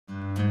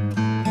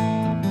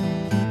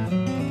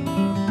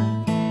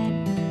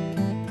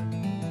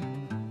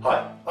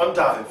Hi, I'm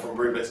David from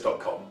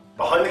Brewbitz.com.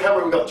 Behind the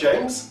camera we've got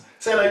James.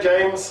 Say hello,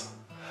 James.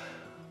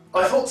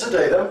 I thought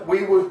today then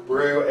we would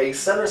brew a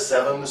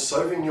Cellar7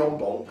 Sauvignon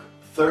Blanc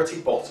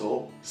 30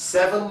 bottle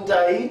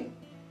 7-day,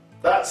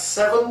 that's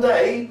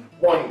 7-day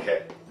wine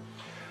kit.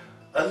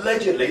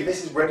 Allegedly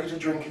this is ready to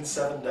drink in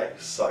 7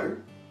 days, so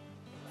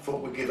I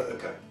thought we'd give it a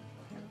go.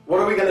 What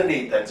are we going to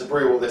need then to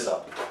brew all this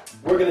up?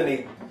 We're going to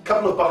need a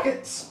couple of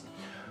buckets,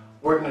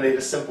 we're going to need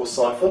a simple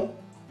siphon,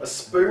 a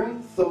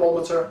spoon,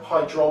 thermometer,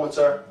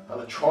 hydrometer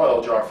and a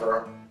trial jar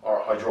for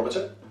our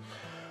hydrometer.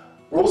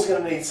 We're also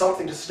going to need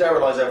something to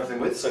sterilise everything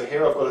with, so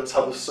here I've got a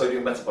tub of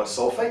sodium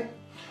metabisulfate,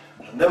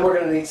 and then we're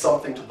going to need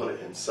something to put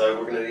it in. So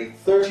we're going to need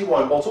 30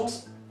 wine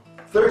bottles,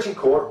 30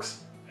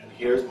 corks, and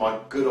here's my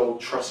good old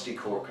trusty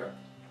corker.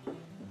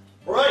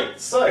 Right,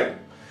 so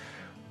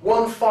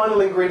one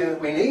final ingredient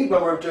that we need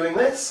when we're doing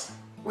this,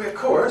 we of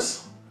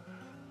course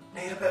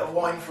need a bit of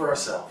wine for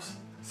ourselves.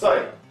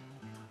 So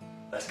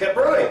let's get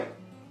brewing.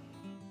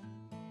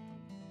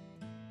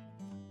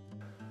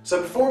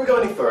 So before we go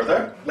any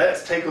further,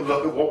 let's take a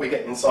look at what we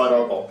get inside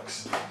our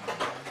box.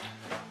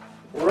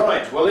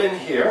 Right, well in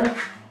here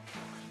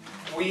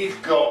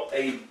we've got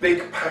a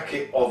big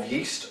packet of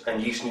yeast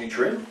and yeast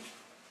nutrient.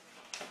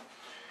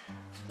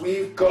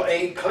 We've got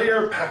a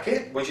clear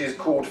packet which is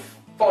called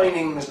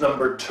Finings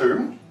number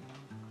 2.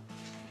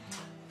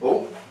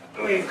 Oh,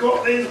 we've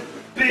got this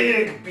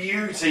big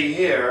beauty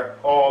here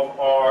of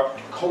our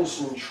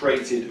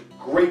concentrated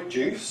grape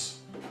juice.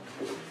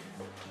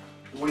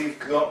 We've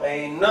got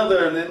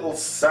another little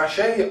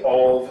sachet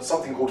of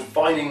something called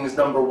Finings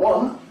number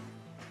 1.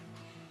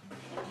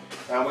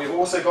 And we've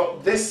also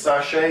got this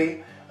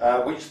sachet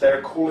which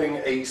they're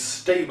calling a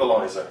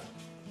stabilizer.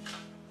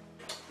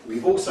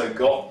 We've also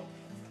got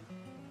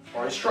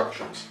our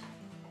instructions.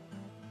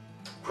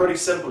 Pretty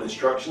simple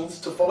instructions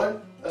to follow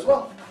as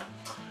well.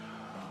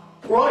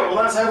 Right, well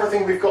that's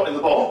everything we've got in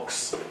the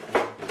box.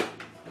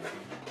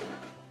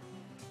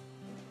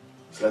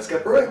 So let's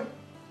get brewing.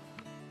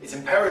 It's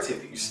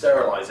imperative that you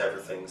sterilise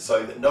everything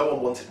so that no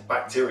unwanted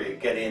bacteria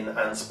get in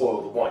and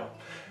spoil the wine.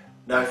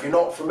 Now if you're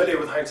not familiar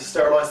with how to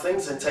sterilise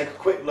things, then take a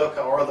quick look at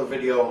our other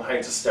video on how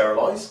to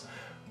sterilise.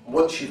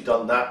 Once you've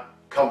done that,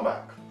 come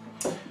back.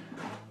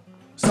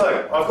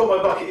 So I've got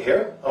my bucket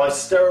here and I've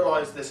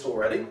sterilised this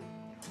already,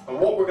 and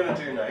what we're going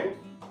to do now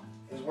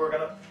is we're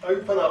going to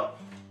open up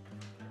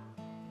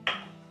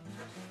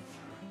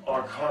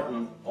our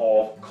carton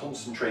of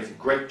concentrated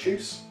grape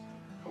juice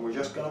and we're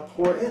just going to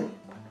pour it in.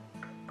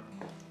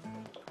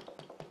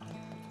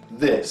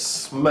 This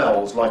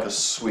smells like a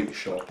sweet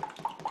shop.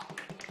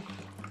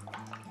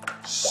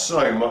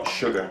 So much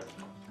sugar.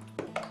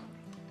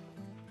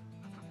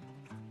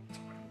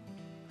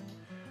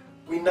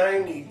 We now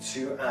need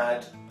to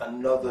add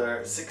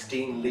another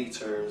 16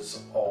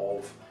 litres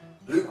of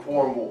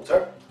lukewarm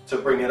water to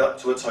bring it up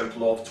to a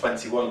total of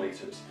 21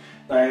 litres.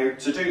 Now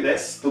to do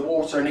this, the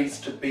water needs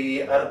to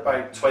be at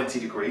about 20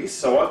 degrees,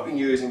 so I've been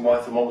using my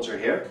thermometer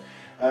here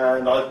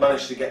and I've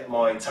managed to get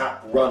my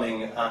tap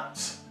running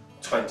at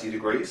 20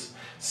 degrees.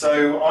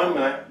 So I'm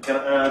going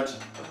to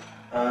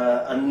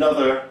add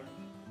another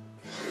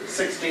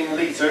 16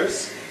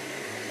 litres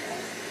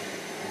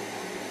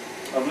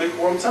of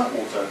lukewarm tap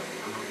water.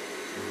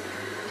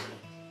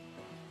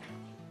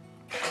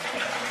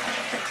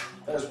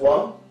 There's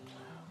one.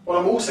 What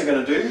I'm also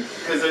going to do,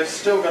 because there's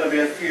still going to be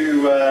a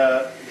few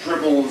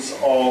dribbles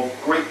of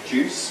grape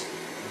juice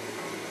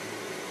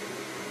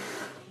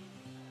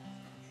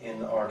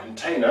in our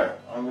container,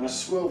 I'm going to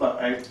swirl that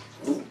out.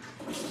 Ooh.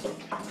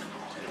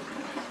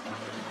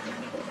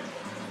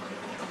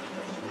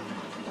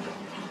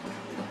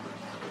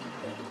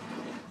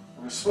 I'm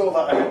going to swirl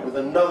that out with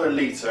another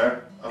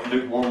litre of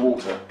lukewarm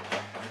water.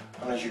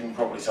 And as you can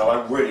probably tell,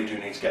 I really do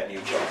need to get a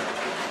new jar.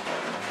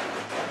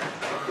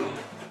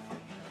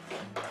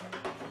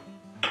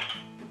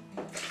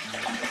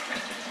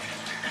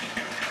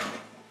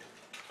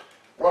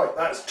 Right,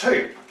 that's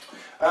 2.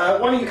 Why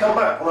don't you come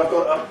back when I've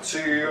got up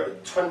to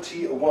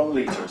 21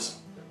 litres.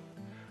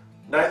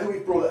 Now that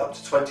we've brought it up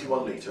to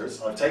 21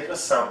 litres, I've taken a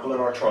sample in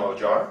our trial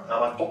jar and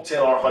I've popped in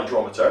our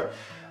hydrometer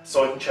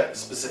so I can check the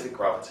specific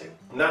gravity.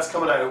 And that's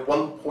coming out at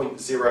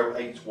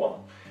 1.081.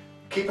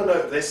 Keep a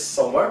note of this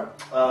somewhere.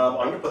 I'm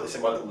going to put this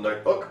in my little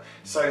notebook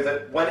so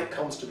that when it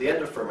comes to the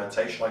end of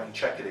fermentation I can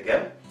check it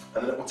again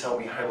and then it will tell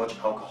me how much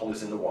alcohol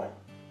is in the wine.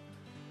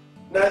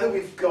 Now that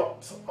we've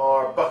got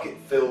our bucket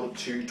filled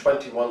to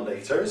 21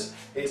 litres,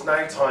 it's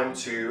now time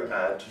to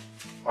add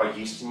our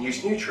yeast and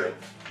yeast nutrient.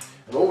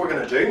 And all we're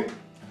going to do is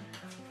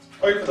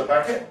open the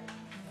packet.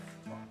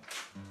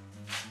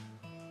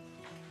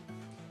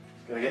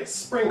 It's going to get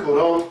sprinkled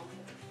on.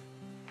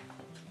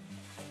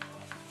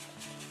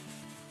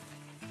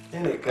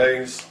 In it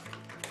goes.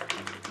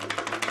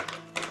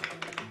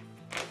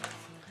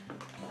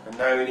 And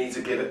now we need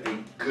to give it a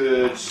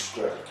good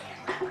stir.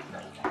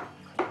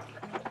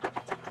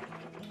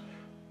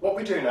 What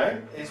we do now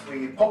is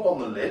we pop on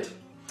the lid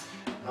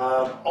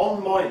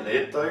On my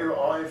lid though,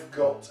 I've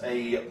got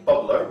a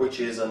bubbler, which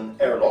is an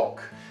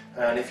airlock,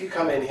 and if you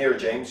come in here,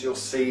 James, you'll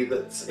see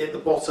that at the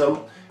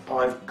bottom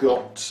I've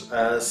got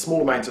a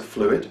small amount of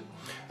fluid,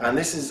 and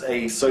this is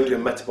a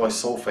sodium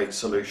metabisulfate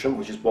solution,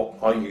 which is what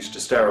I use to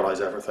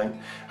sterilise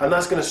everything, and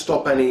that's going to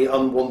stop any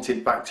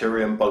unwanted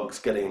bacteria and bugs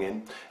getting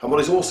in. And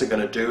what it's also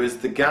going to do is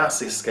the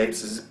gas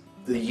escapes as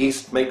the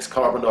yeast makes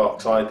carbon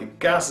dioxide, the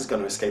gas is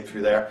going to escape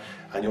through there,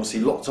 and you'll see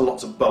lots and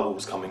lots of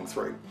bubbles coming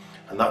through,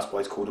 and that's why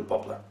it's called a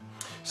bubbler.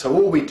 So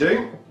all we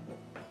do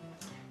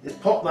is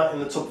pop that in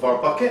the top of our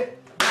bucket,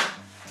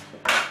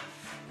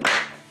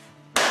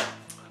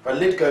 our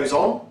lid goes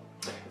on,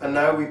 and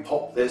now we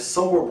pop this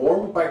somewhere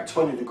warm, about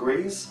 20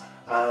 degrees,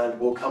 and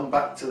we'll come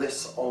back to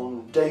this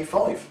on day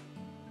 5.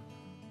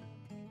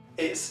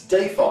 It's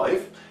day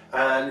 5,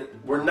 and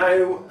we're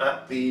now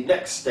at the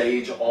next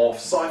stage of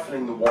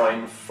siphoning the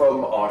wine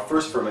from our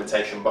first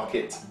fermentation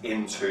bucket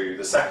into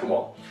the second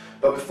one.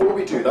 But before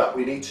we do that,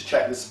 we need to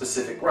check the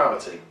specific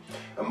gravity.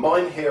 And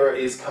mine here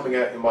is coming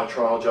out in my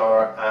trial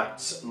jar at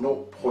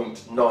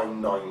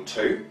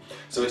 0.992,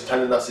 so it's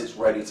telling us it's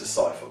ready to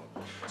siphon.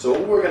 So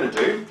all we're going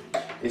to do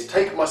is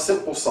take my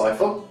simple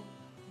siphon,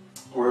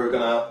 we're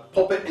going to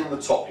pop it in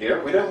the top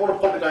here. We don't want to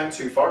pop it down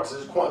too far because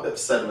there's quite a bit of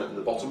sediment in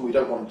the bottom, we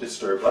don't want to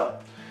disturb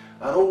that.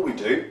 And all we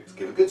do is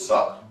give a good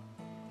suck,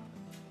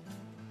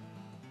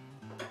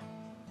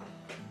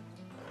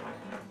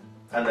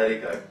 and there you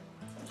go.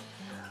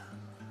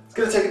 It's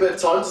going to take a bit of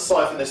time to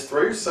siphon this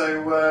through,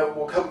 so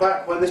we'll come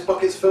back when this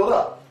bucket's filled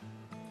up.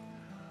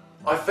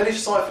 I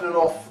finished siphoning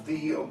off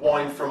the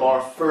wine from our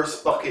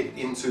first bucket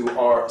into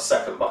our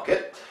second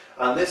bucket,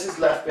 and this has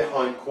left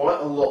behind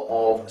quite a lot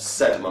of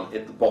sediment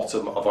at the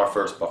bottom of our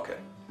first bucket.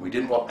 We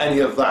didn't want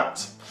any of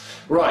that.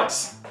 Right,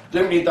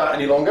 don't need that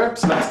any longer,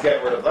 so let's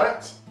get rid of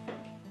that.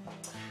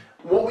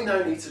 What we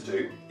now need to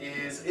do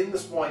is, in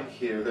this wine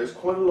here, there's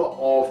quite a lot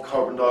of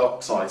carbon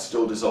dioxide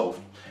still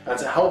dissolved. And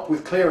to help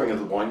with clearing of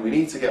the wine, we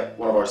need to get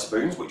one of our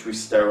spoons, which we've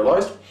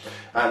sterilised,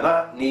 and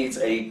that needs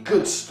a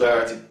good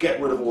stir to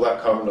get rid of all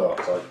that carbon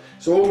dioxide.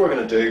 So all we're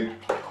going to do,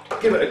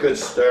 give it a good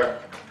stir,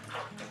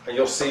 and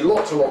you'll see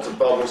lots and lots of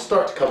bubbles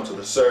start to come to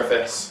the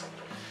surface.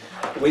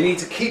 We need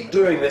to keep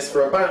doing this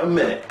for about a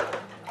minute.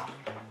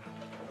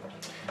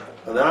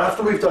 And then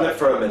after we've done it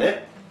for a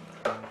minute,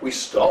 we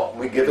stop,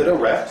 we give it a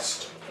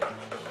rest,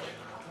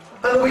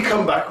 and then we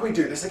come back and we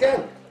do this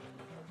again.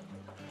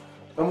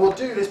 And we'll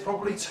do this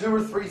probably 2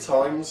 or 3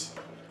 times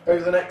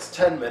over the next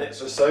 10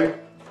 minutes or so,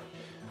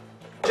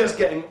 just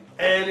getting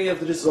any of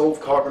the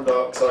dissolved carbon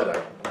dioxide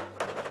out.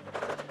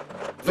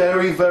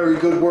 Very, very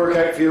good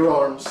workout for your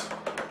arms.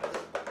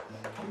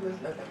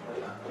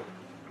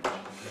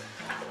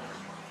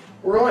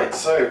 Right,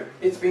 so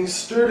it's been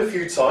stirred a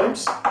few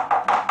times.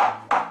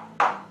 I've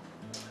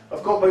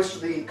got most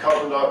of the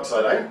carbon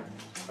dioxide out,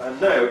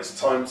 and now it's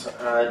time to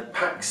add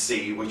Pack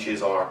C, which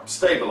is our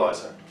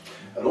stabiliser.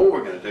 And all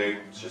we're going to do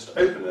is just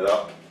open it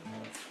up,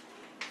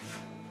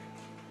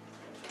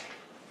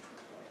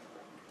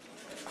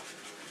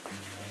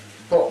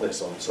 pop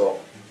this on top,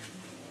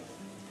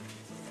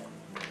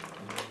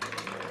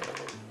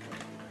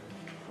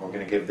 we're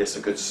going to give this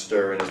a good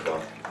stir in as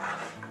well.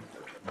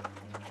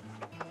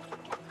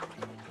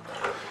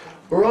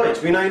 Right,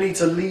 we now need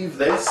to leave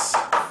this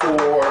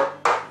for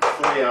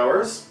 3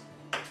 hours.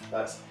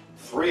 That's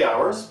 3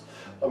 hours.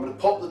 I'm going to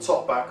pop the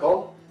top back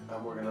on,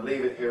 and we're going to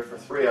leave it here for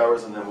 3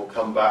 hours, and then we'll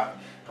come back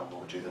and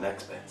we'll do the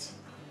next bits.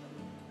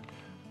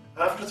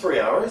 After 3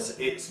 hours,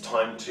 it's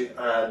time to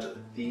add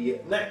the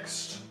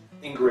next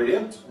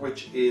ingredient,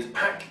 which is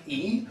Pack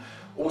E,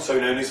 also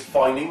known as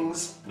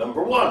Finings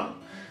number 1.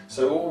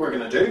 So all we're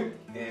going to do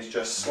is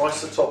just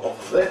slice the top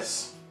off of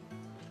this,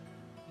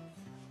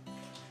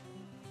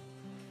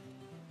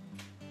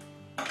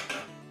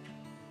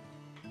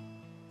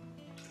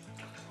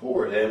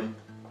 pour it in,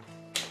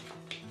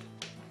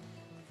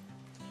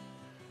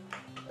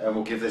 and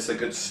we'll give this a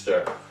good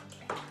stir.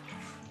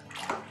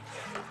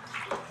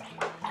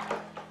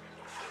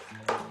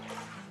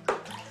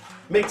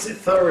 Mix it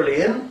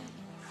thoroughly in.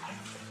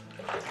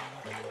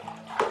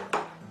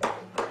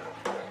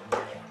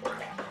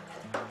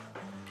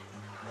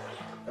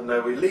 And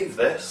then we leave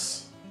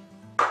this,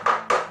 put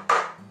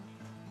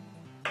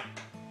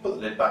the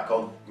lid back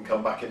on, and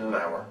come back in an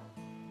hour.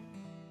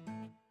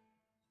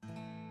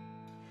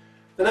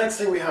 The next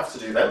thing we have to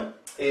do then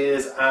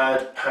is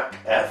add Pack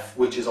F,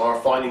 which is our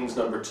Finings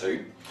number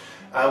 2.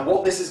 And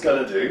what this is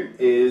going to do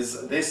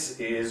is this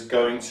is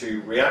going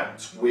to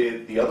react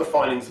with the other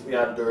finings that we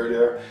added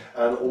earlier,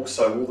 and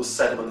also all the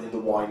sediment in the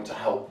wine to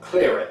help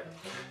clear it.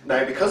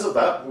 Now, because of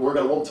that, we're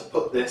going to want to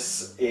put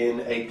this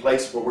in a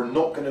place where we're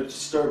not going to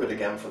disturb it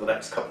again for the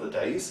next couple of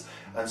days,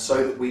 and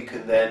so that we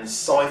can then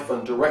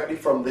siphon directly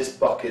from this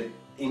bucket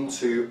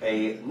into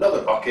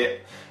another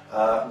bucket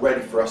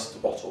ready for us to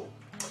bottle.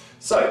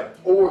 So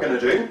all we're going to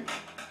do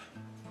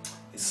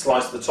is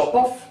slice the top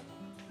off,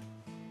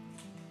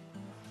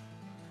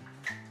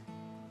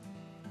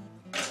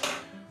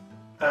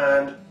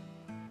 and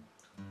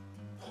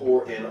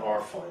pour in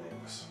our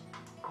finings.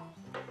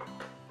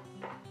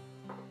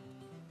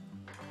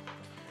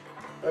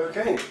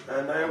 Okay,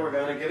 and now we're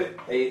going to give it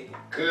a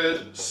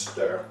good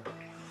stir.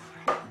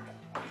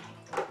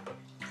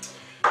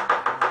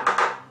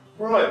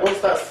 Right,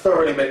 once that's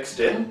thoroughly mixed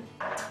in,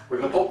 we're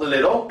going to pop the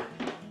lid on.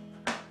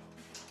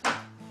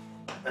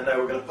 And now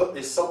we're going to put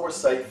this somewhere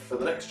safe for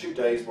the next 2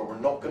 days where we're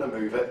not going to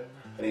move it.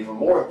 And even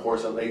more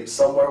importantly,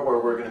 somewhere where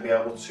we're going to be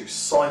able to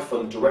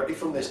siphon directly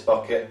from this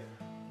bucket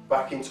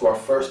back into our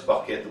first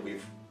bucket that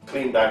we've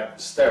cleaned out,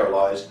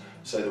 sterilised,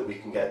 so that we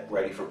can get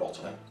ready for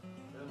bottling.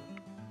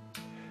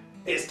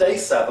 It's day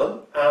 7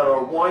 and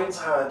our wine's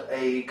had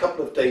a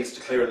couple of days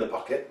to clear in the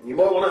bucket. You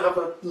might want to have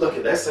a look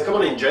at this, so come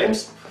on in,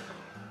 James.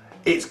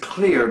 It's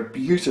cleared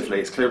beautifully,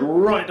 it's cleared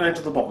right down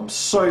to the bottom,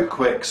 so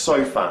quick,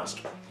 so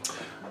fast.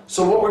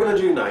 So what we're going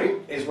to do now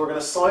is we're going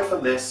to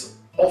siphon this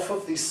off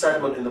of the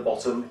sediment in the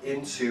bottom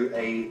into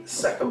a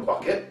second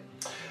bucket.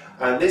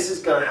 And this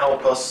is going to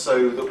help us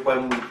so that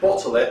when we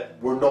bottle it,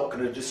 we're not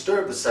going to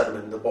disturb the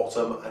sediment in the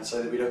bottom, and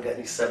so that we don't get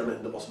any sediment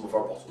in the bottom of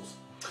our bottles.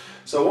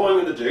 So what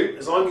I'm going to do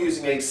is I'm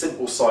using a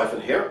simple siphon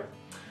here,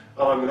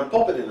 and I'm going to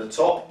pop it in the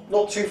top,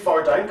 not too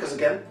far down, because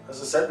again,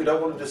 as I said, we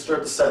don't want to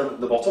disturb the sediment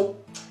in the bottom,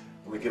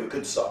 and we give a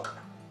good suck.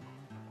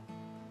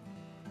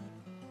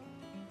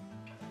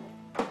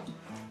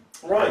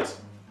 Right,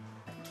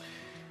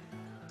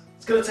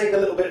 it's going to take a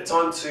little bit of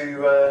time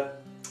to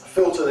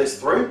filter this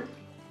through,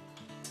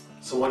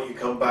 so why don't you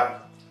come back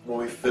when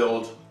we've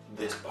filled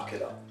this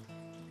bucket up.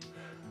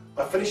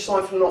 I finished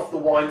siphoning off the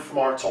wine from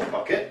our top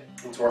bucket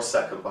into our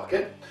second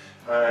bucket,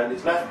 and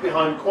it's left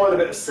behind quite a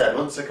bit of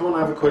sediment, so come on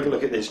and have a quick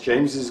look at this,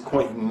 James. This is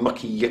quite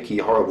mucky, yucky,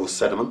 horrible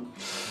sediment.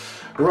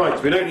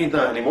 Right, we don't need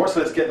that anymore, so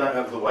let's get that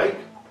out of the way.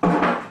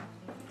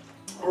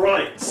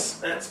 Right,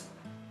 let's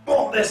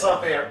pop this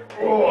up here.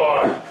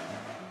 Oh,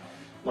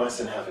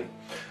 nice and heavy.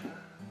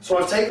 So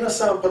I've taken a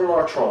sample in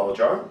our trial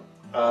jar,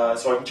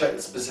 so I can check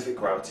the specific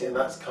gravity, and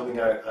that's coming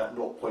out at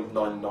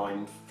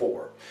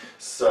 0.994.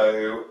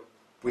 So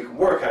we can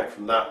work out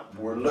from that,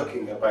 we're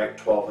looking at about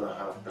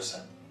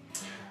 12.5%.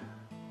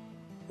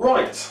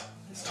 Right,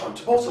 it's time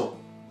to bottle.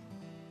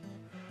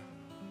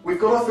 We've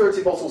got our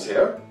 30 bottles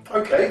here.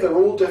 Okay, they're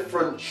all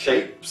different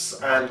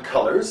shapes and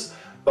colours,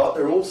 but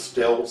they're all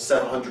still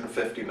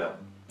 750 ml.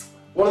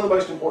 One of the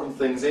most important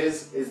things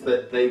is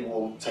that they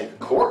will take a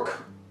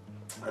cork,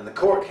 and the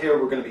cork here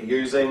we're going to be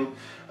using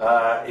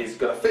is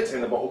going to fit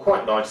in the bottle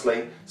quite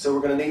nicely, so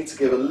we're going to need to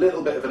give a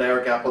little bit of an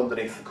air gap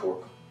underneath the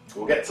cork.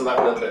 We'll get to that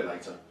a little bit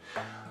later.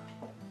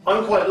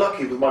 I'm quite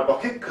lucky with my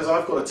bucket because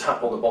I've got a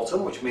tap on the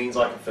bottom, which means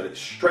I can fill it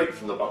straight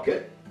from the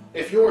bucket.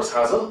 If yours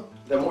hasn't,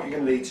 then what you're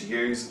going to need to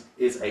use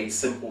is a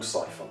simple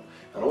siphon.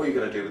 And all you're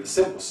going to do with a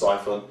simple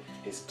siphon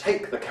is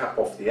take the cap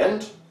off the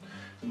end,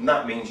 and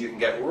that means you can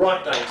get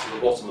right down to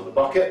the bottom of the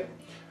bucket,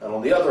 and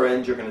on the other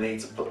end you're going to need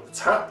to put the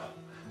tap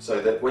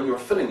so that when you're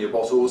filling your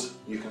bottles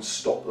you can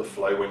stop the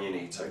flow when you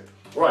need to.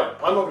 Right,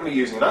 I'm not going to be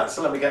using that,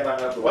 so let me get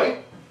that out of the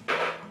way.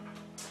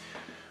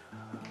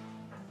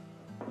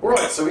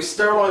 Right, so we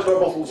sterilised our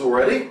bottles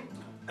already,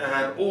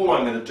 and all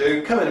I'm going to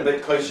do, come in a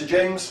bit closer,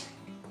 James,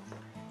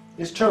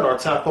 is turn our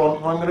tap on,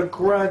 and I'm going to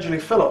gradually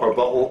fill up our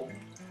bottle,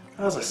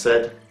 as I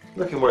said,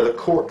 looking where the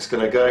cork's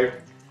going to go,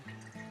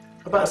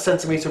 about 1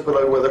 centimetre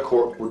below where the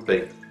cork would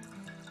be.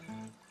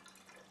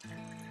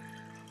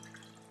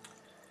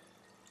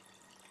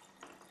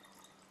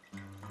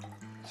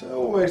 So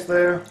almost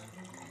there.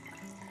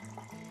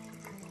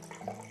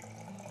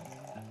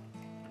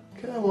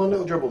 Come on, a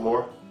little dribble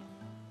more.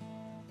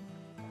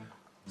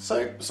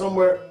 So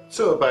somewhere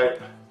to about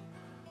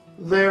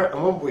there,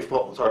 and when we've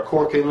got our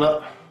cork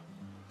inlet,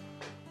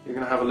 you're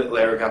going to have a little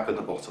air gap in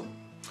the bottom.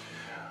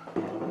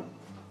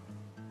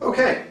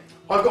 Okay,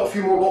 I've got a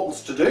few more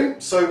bottles to do,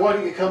 so why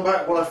don't you come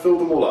back when I fill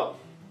them all up.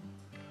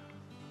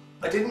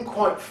 I didn't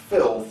quite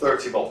fill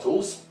 30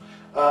 bottles,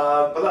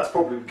 but that's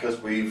probably because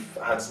we've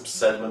had some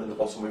sediment in the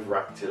bottom, we've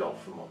racked it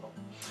off and whatnot.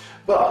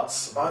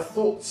 But I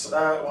thought,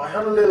 I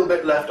had a little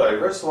bit left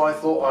over, so I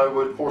thought I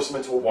would pour some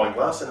into a wine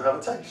glass and have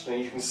a taste.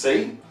 And you can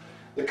see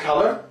the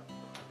colour,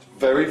 it's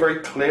very,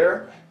 very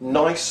clear,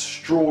 nice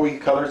strawy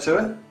colour to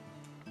it.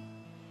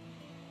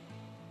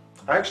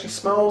 It actually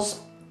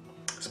smells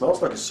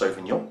like a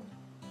Sauvignon.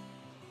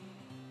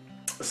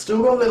 It's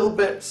still got little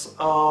bits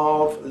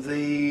of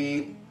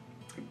the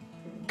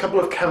couple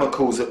of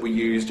chemicals that we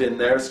used in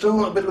there. It's still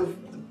got a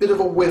bit of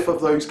a whiff of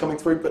those coming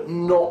through, but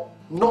not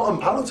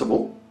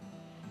unpalatable.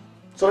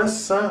 So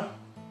let's have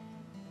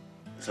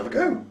a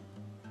go.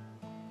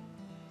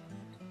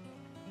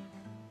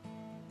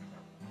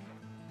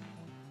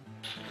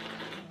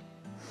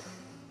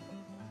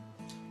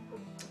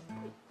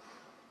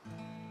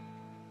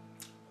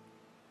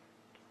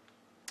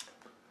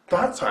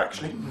 That's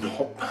actually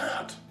not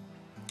bad.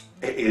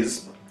 It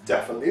is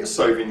definitely a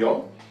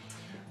Sauvignon.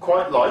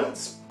 Quite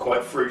light,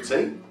 quite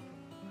fruity.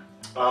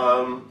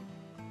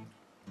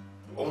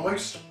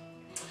 Almost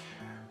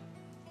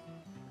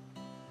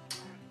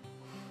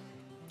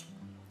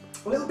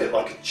a little bit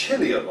like a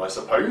Chilean, I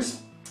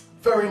suppose.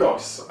 Very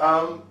nice.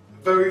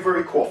 Very,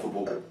 very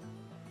quaffable.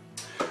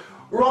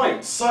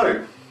 Right,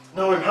 so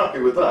now I'm happy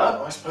with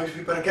that, I suppose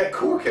we better get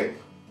corking.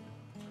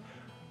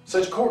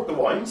 So to cork the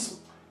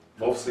wines,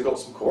 I've obviously got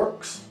some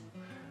corks,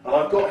 and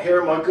I've got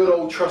here my good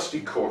old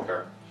trusty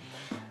corker.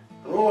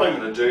 And all I'm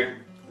going to do,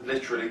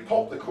 literally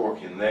pop the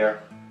cork in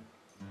there,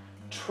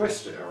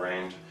 twist it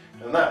around,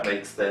 and that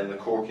makes then the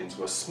cork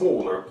into a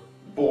smaller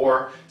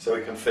bore so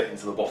it can fit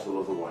into the bottle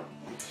of the wine.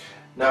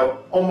 Now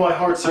on my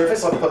hard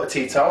surface I've put a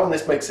tea towel, and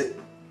this makes it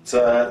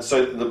so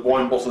that the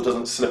wine bottle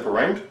doesn't slip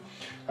around.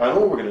 And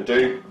all we're going to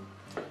do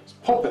is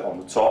pop it on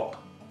the top,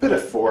 bit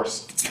of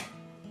force,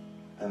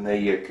 and there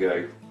you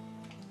go.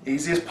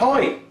 Easy as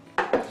pie.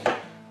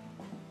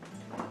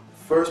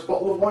 First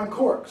bottle of wine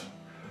corked.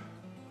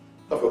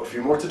 I've got a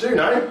few more to do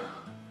now.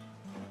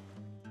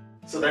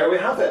 So there we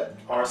have it,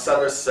 our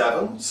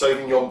Cellar7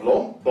 Sauvignon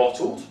Blanc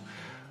bottled,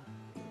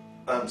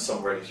 and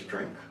some ready to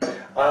drink.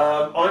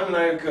 I'm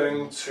now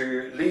going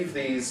to leave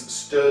these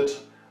stood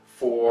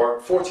for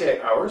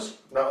 48 hours.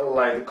 That will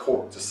allow the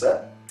cork to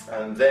set,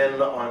 and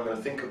then I'm going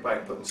to think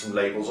about putting some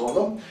labels on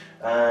them,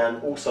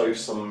 and also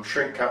some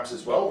shrink caps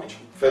as well, which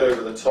fit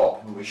over the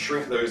top, and we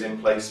shrink those in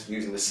place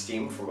using the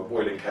steam from a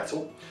boiling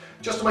kettle,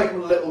 just to make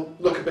them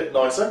look a bit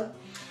nicer.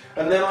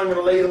 And then I'm going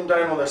to lay them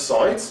down on their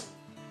sides,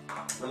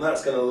 and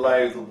that's going to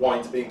allow the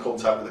wine to be in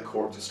contact with the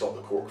cork to stop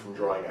the cork from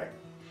drying out.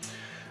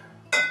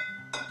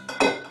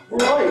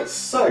 Right,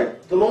 so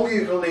the longer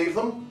you can leave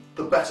them,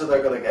 the better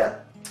they're going to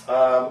get,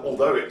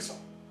 although I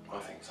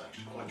think it's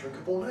actually quite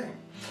drinkable now.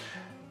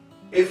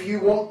 If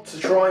you want to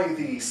try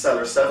the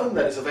Cellar7,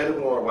 then it's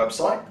available on our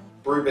website,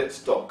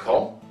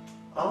 Brewbitz.com.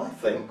 I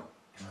think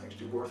it's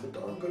actually worth a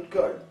darn good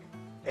go.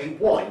 A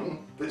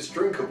wine that's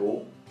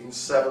drinkable in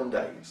 7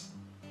 days.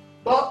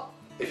 But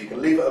if you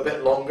can leave it a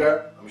bit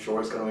longer, I'm sure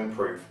it's going to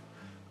improve.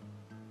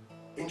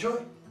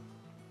 Enjoy!